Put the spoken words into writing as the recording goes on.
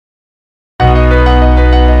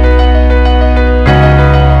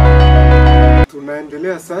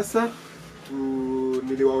sasa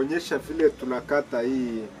niliwaonyesha vile tunakata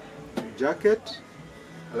hii jacket.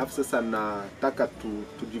 Alafu sasa nataka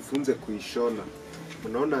tujifunze kuishona.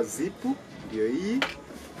 Unaona zipu ndio hii,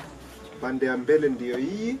 pande ya mbele ndio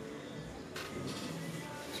hii,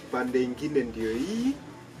 pande ingine ndio hii.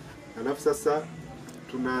 Alafu sasa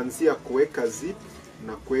tunaanzia kuweka zip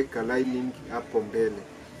na kuweka lining hapo mbele.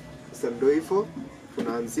 Sasa ndio hivyo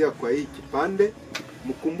tunaanzia kwa hii kipande.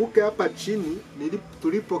 Mkumbuke hapa chini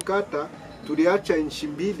tulipokata tuliacha inchi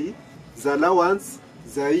 2 za allowance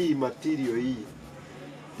za hii material hii.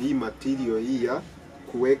 Hii material hii ya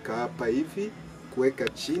kuweka hapa hivi, kuweka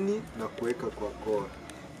chini na kuweka kwa koa.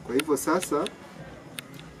 Kwa hivyo sasa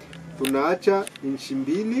tunaacha inchi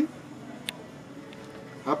 2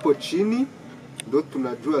 hapo chini, ndio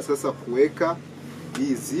tunajua sasa kuweka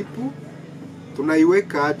hii zipu.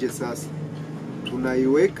 Tunaiweka aje sasa?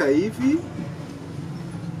 Tunaiweka hivi.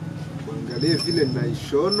 Angalia vile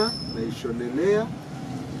naishonelea.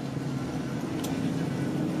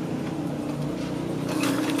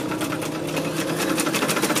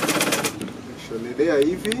 Shonelea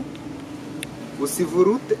hivi.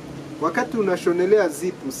 Usivurute. Wakati unashonelea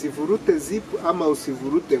zipu, usivurute zipu ama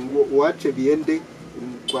usivurute nguo, uache viende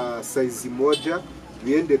kwa size moja,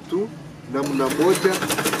 viende tu namna moja,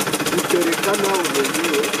 uterekana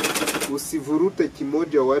wenyewe. Usivurute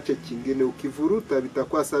kimoja uache kingine. Ukivuruta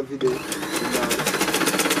vitakuwa sawa vile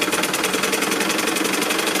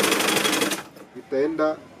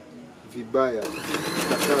vitaenda vibaya,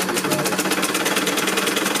 vitakaa vibaya.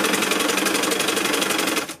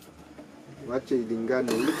 Wache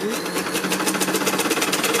ilingane hivi.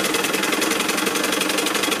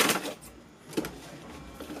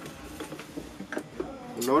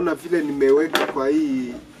 Unaona vile nimeweka kwa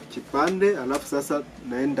hii kipande. Alafu sasa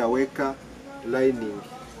naenda weka lining.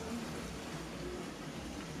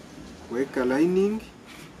 Weka lining.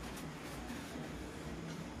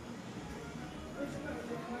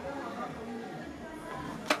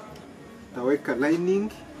 Taweka lining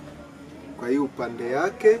kwa hii upande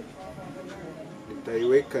yake.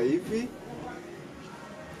 Nitaiweka hivi.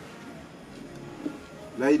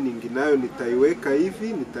 Lining nayo nitaiweka hivi,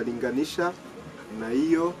 nitalinganisha na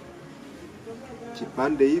hiyo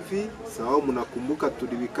kipande hivi. Sawa, mnakumbuka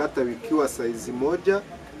tulivikata vikiwa size moja.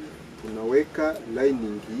 Tunaweka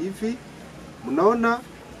lining hivi. Mnaona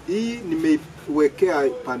hii nimeiwekea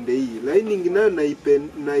pande hii. Lining nayo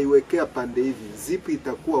naiwekea pande hivi. Zip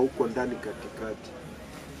itakuwa huko ndani katikati.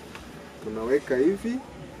 Tunaweka hivi.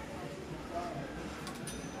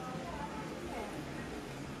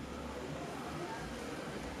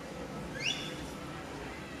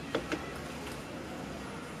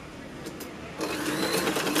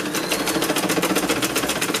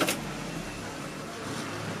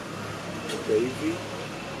 Hivi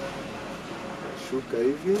shuka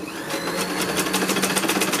hivi.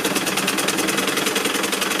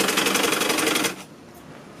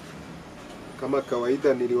 Kama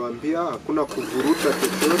kawaida niliwaambia hakuna kuvuruta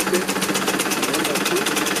chochote.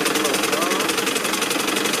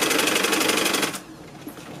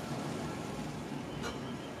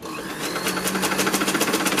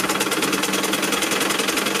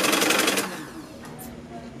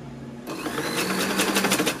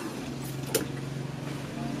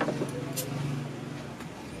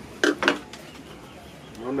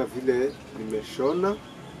 Naona vile nimeshona.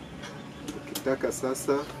 Ukitaka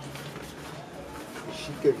sasa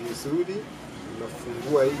ishike vizuri,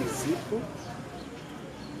 unafungua hii zipu.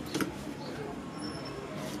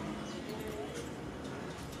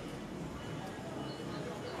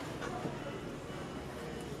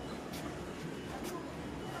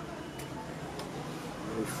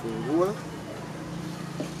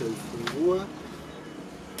 Unaifungua.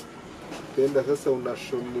 Tenda sasa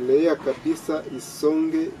unashonelea kabisa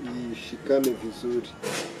isonge, ishikane vizuri.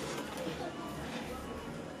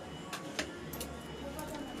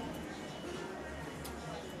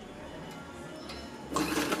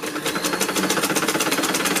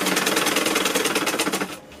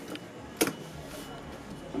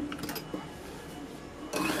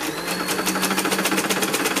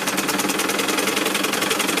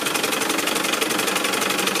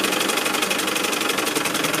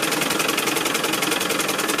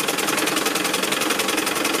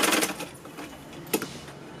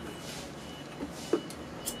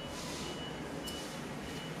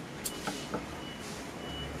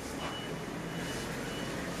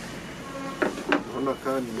 Naona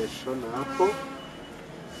kama nimeshona hapo.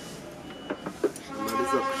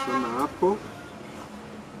 Nimaliza kushona hapo.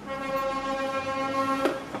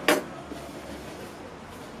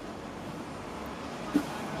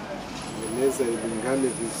 Tengeneza ilingane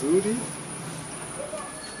vizuri.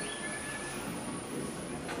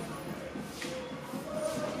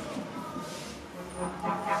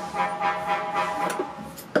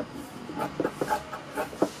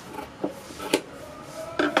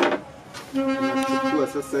 Unachukua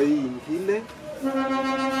sasa hii ingine,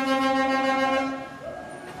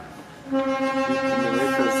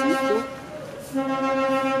 unaweka zipu,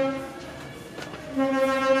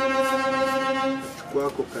 chukua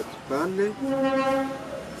kwa kipande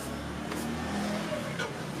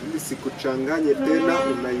ili sikuchanganye tena,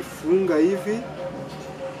 unaifunga hivi.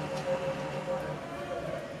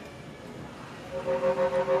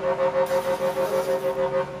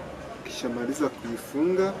 Ukishamaliza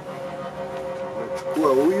kuifunga, unachukua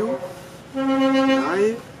huyu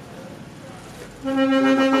naye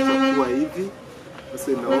anapata kuwa hivi.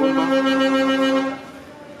 Sasa inaomba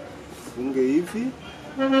ufunge hivi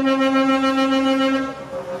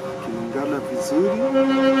kulingana vizuri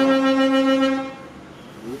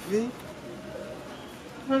hivi.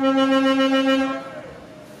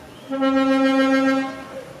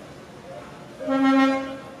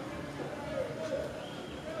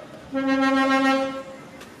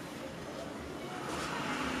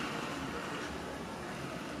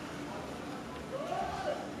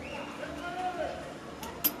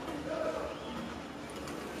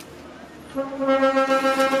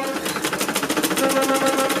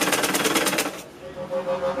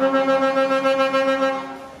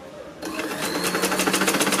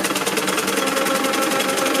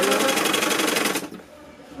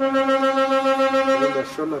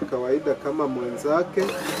 Unashona kawaida kama mwenzake.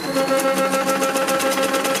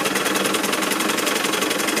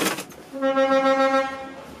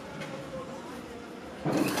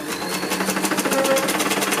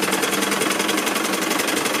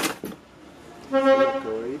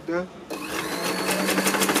 Kawaida.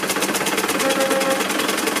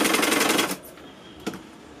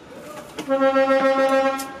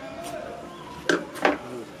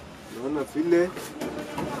 Naona vile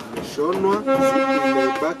imeshonwa, zipu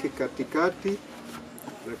imebaki katikati,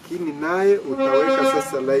 lakini naye utaweka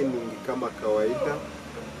sasa lining kama kawaida.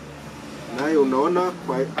 Naye unaona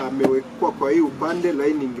amewekwa kwa hii upande,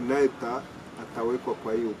 lining naye atawekwa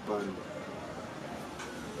kwa hii upande.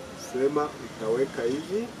 Sema utaweka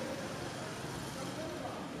hivi,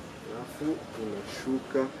 alafu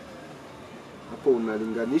unashuka hapo,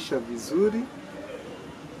 unalinganisha vizuri.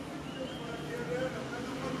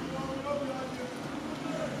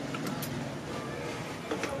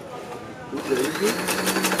 Kuja hivi.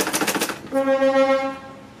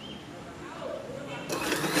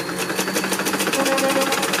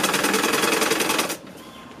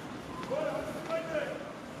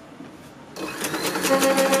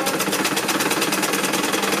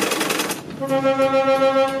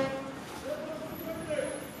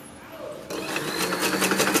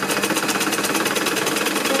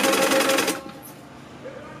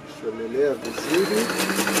 Shonelea vizuri.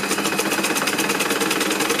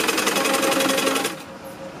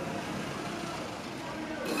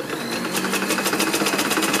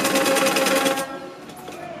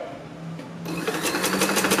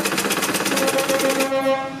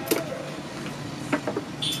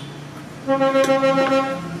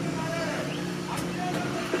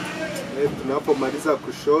 Tunapomaliza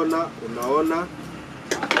kushona, unaona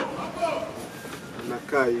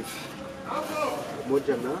anakaa hivi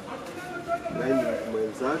pamoja na lining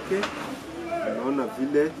mwenzake. Unaona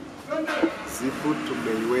vile zipu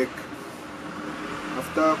tumeiweka.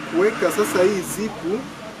 After kuweka sasa hii zipu,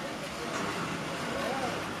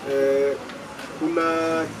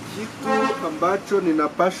 kuna kitu ambacho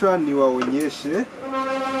ninapashwa niwaonyeshe.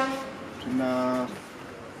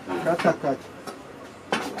 Tunakata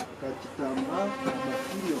kitambaa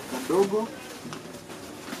makilio kadogo.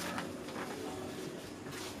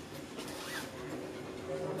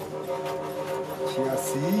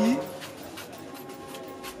 Kiasi hii.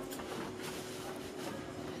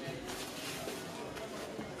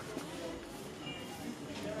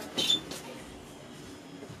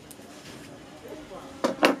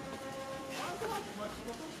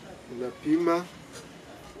 Unapima,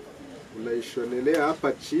 unaishonelea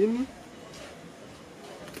hapa chini.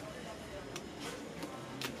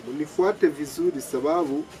 Unifuate vizuri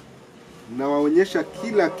sababu nawaonyesha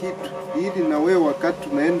kila kitu, ili na wewe wakati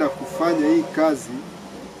unaenda kufanya hii kazi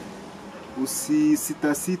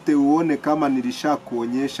usisitasite, uone kama nilisha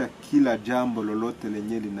kuonyesha kila jambo lolote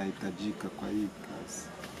lenye linahitajika kwa hii kazi.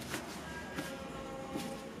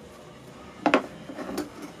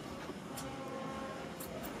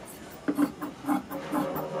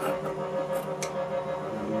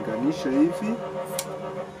 Nalinganisha hivi.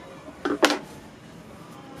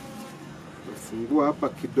 Nafungua hapa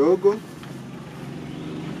kidogo.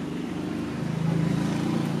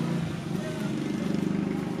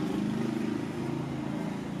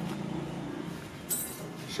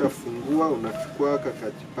 Shafungua, unachukua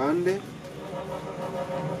kaka kipande.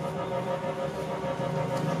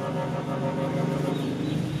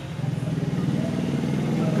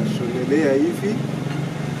 unashonelea hivi.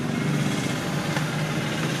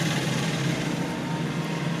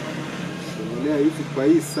 Shonelea hivi kwa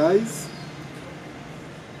hii size.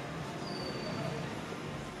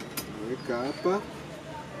 Weka hapa.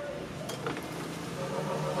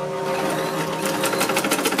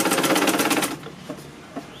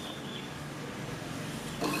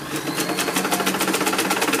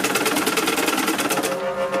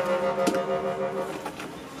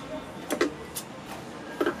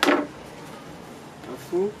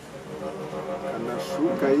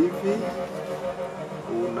 Kanashuka hivi,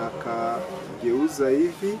 unakageuza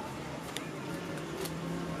hivi,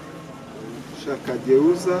 kisha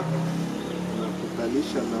kageuza,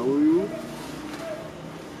 unakutanisha na huyu.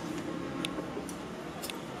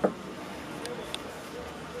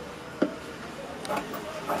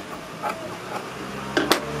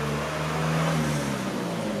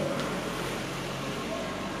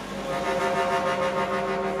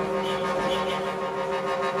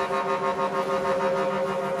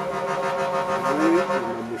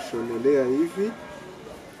 Unamshonelea hivi.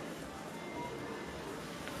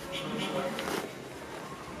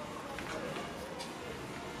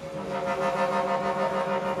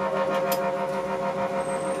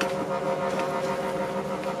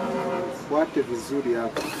 Fuate vizuri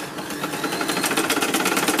hapa.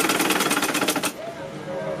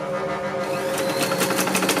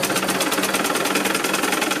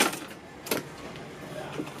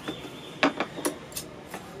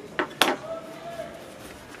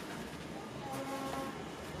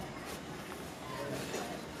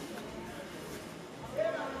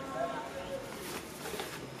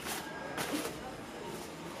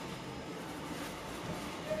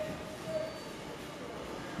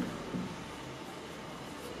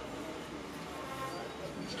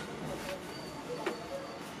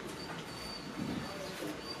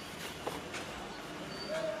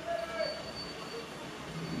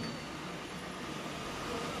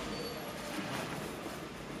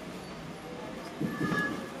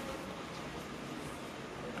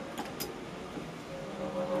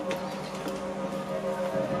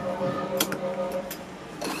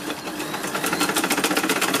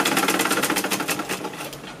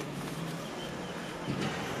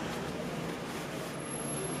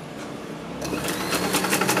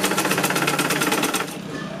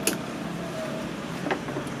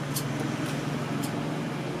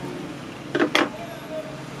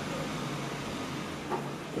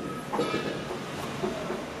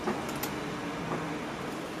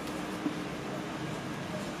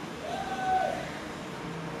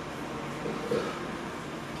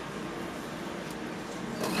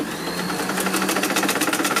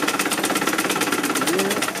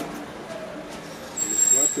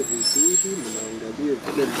 Vizuri, mnaangalia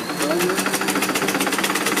vile mnafanya.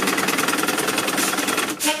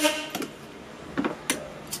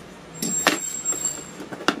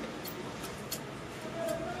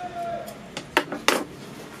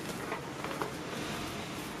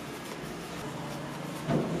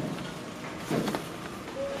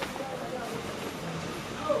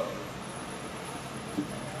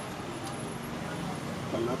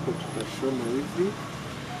 Panapo tutashona hivi.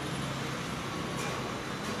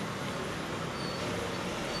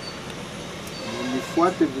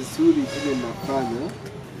 Nifuate vizuri vile nafanya.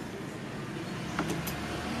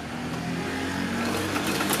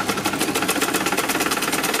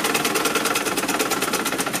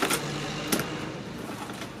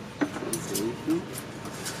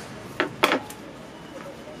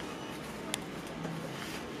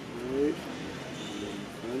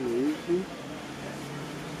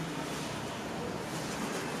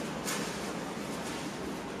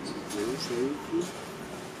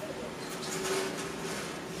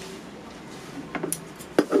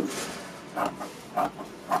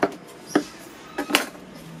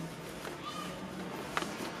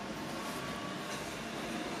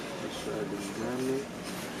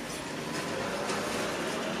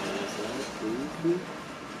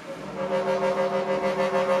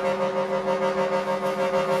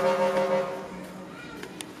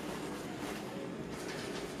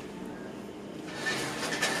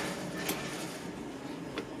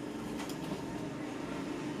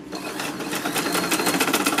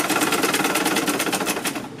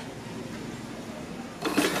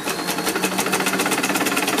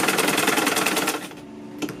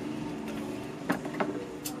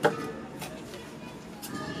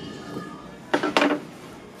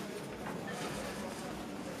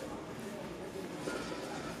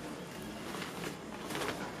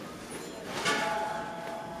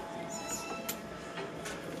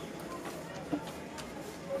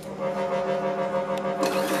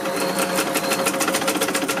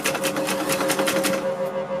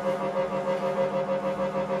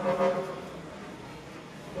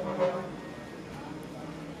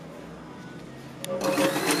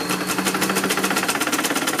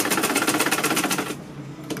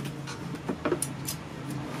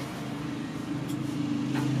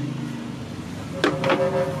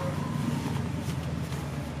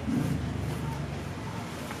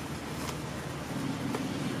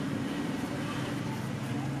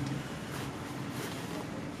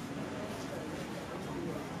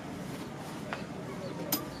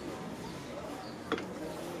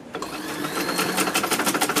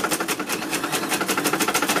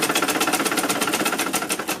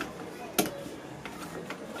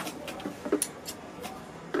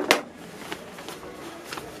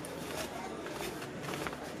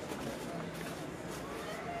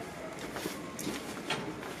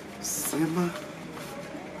 Sema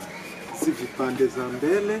hizi vipande za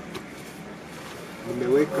mbele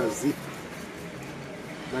nimeweka zip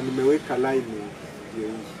na nimeweka lining ndio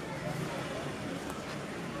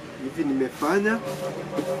hivi nimefanya,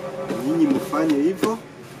 nyinyi mfanye hivyo.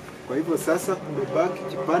 Kwa hivyo sasa kumebaki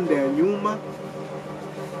kipande ya nyuma,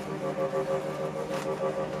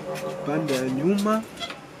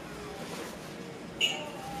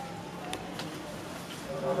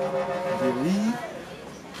 ndio hii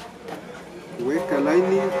kuweka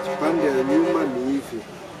lining. Kipande ya nyuma ni hivi,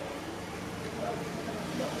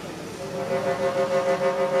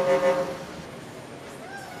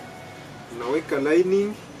 unaweka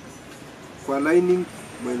lining kwa lining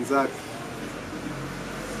mwenzake.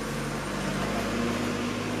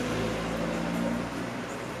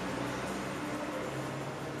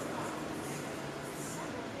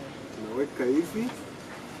 Unaweka hivi,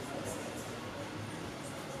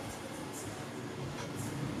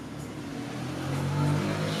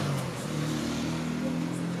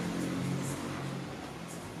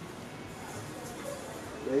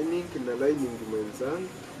 lining na lining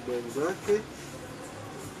mwenzake.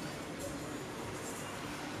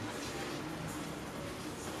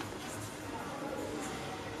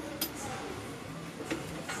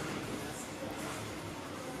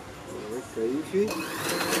 Naweka hivi,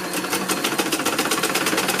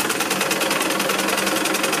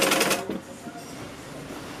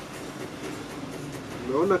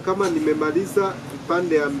 unaona kama nimemaliza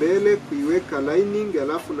pande ya mbele kuiweka lining,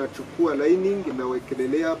 alafu nachukua lining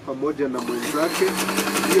nawekelelea pamoja na mwenzake.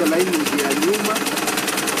 Hiyo lining ya nyuma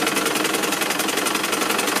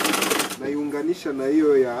naiunganisha na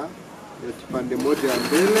hiyo ya kipande moja ya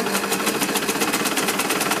mbele.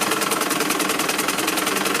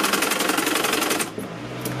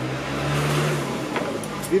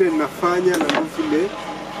 Vile ninafanya na vile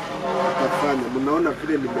nitafanya, mnaona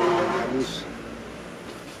vile nimeiunganisha.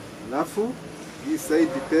 Alafu hii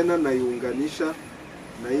side tena naiunganisha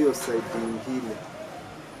na hiyo side nyingine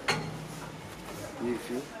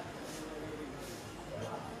hivi.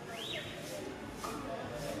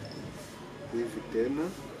 Hivi tena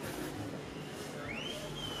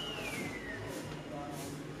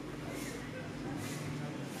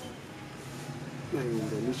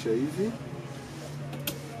naiunganisha hivi.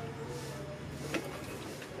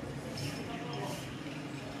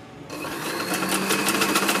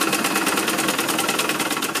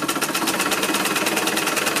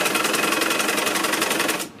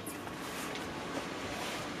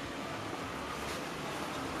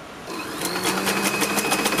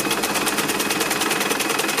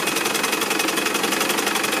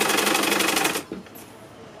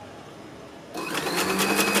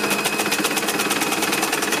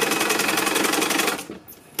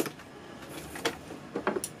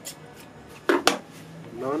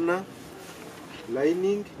 Naona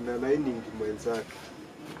lining na lining mwenzake.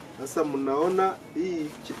 Sasa mnaona hii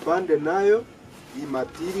kipande nayo hii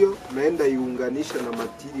material naenda iunganisha na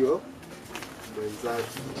material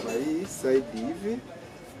mwenzake kwa hii side hivi.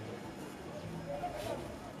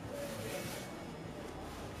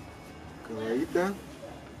 Kawaida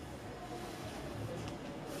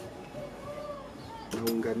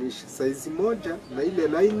naunganisha size moja na ile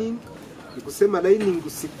lining. Ni kusema lining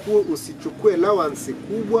usichukue allowance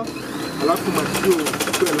kubwa, alafu material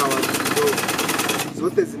usichukue allowance ndogo.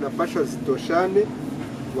 Zote zinapaswa zitoshane.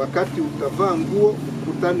 Wakati utavaa nguo,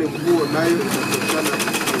 ukutane nguo nayo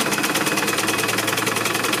inatoshana.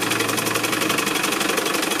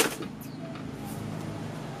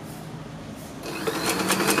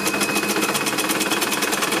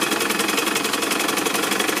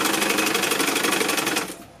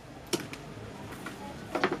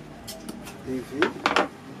 Hivi,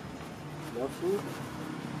 alafu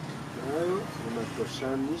nayo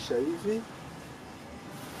unatoshanisha hivi,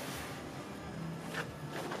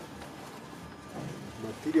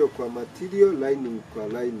 material kwa material, lining kwa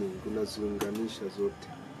lining, unaziunganisha zote.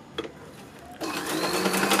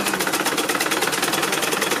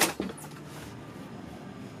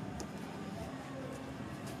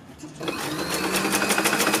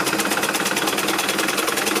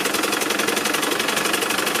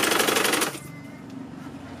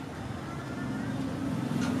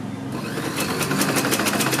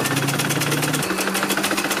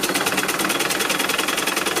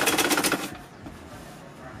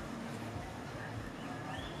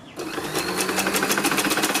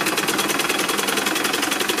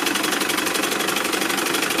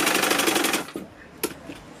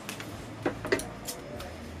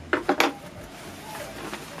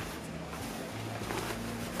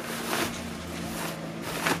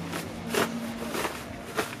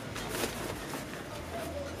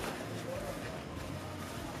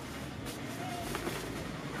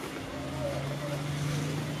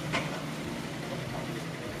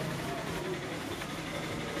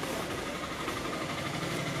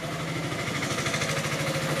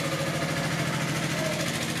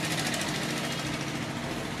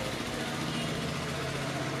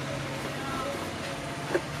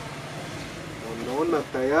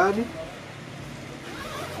 tayari.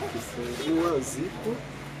 Ukifungua zipu,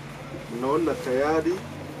 unaona tayari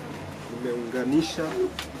nimeunganisha,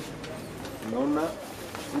 unaona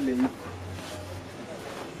vile iko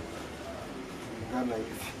ungana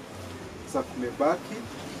hivi. Sasa kumebaki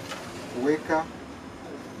kuweka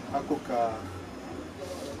hako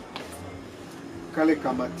kale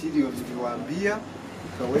ka material niliwaambia,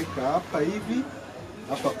 ukaweka hapa hivi,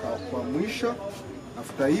 hapa kwa mwisho.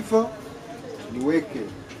 After hivyo niweke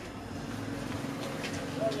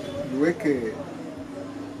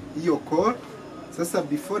hiyo core. Sasa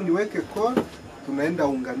before niweke core, tunaenda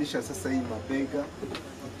unganisha sasa hii mabega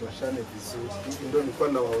itoshane vizuri. Hivi ndio nilikuwa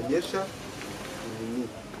nawaonyesha nini.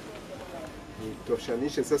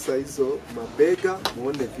 Nitoshanishe sasa hizo mabega,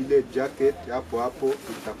 muone vile jacket hapo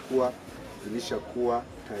itakuwa ilishakuwa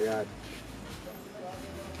tayari.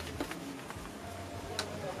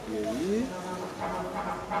 Hii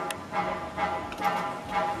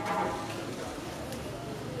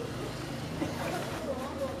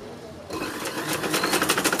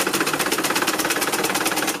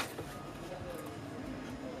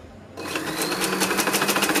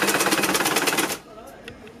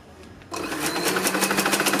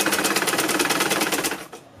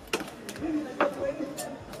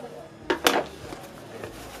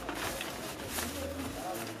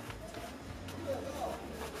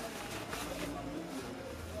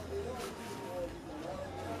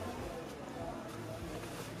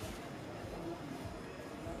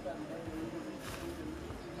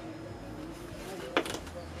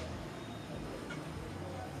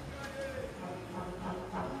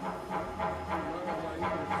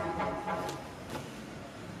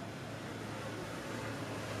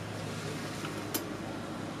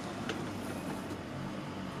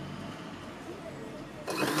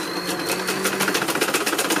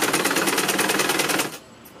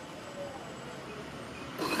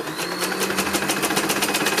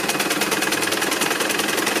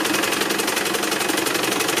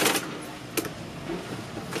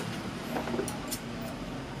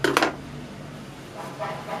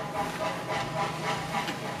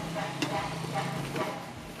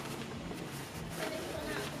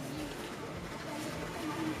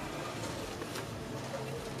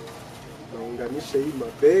naunganisha hii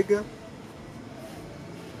mabega,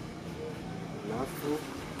 alafu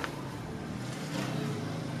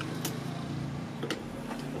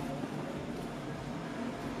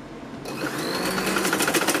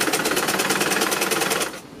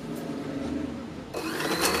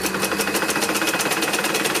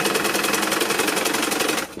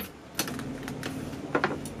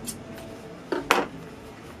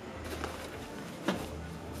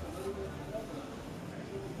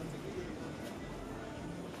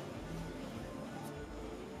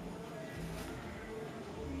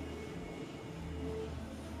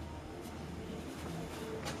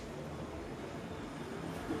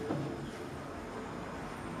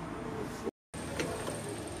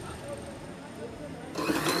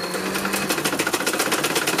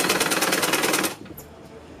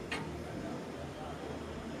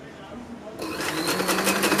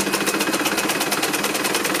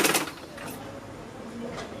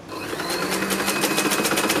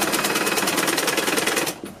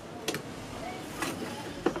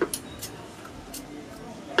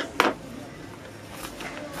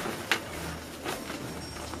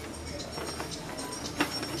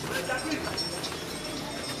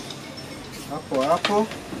hapo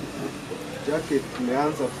jacket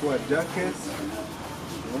imeanza kuwa jacket.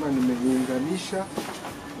 Naona nimeiunganisha, na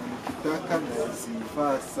nikitaka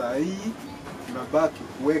nazivaa saa hii. Kunabaki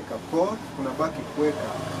kuweka core, kunabaki kuweka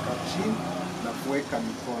kachini na kuweka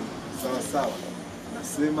mikono. Sawa sawa.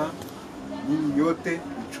 Nasema nyinyi yote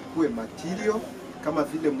mchukue material kama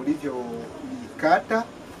vile mlivyoikata,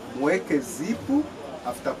 muweke zipu.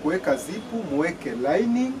 After kuweka zipu muweke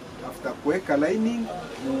lining. After kuweka lining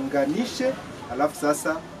muunganishe. Alafu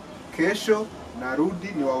sasa kesho narudi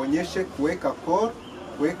niwaonyeshe kuweka core,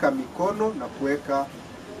 kuweka mikono na kuweka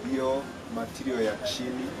hiyo material ya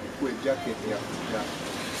chini ikuwe jacket ya kujaa.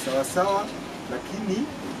 Sawa sawa. Lakini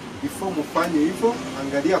before mfanye hivyo,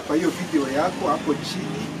 angalia kwa hiyo video yako hapo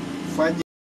chini, fanye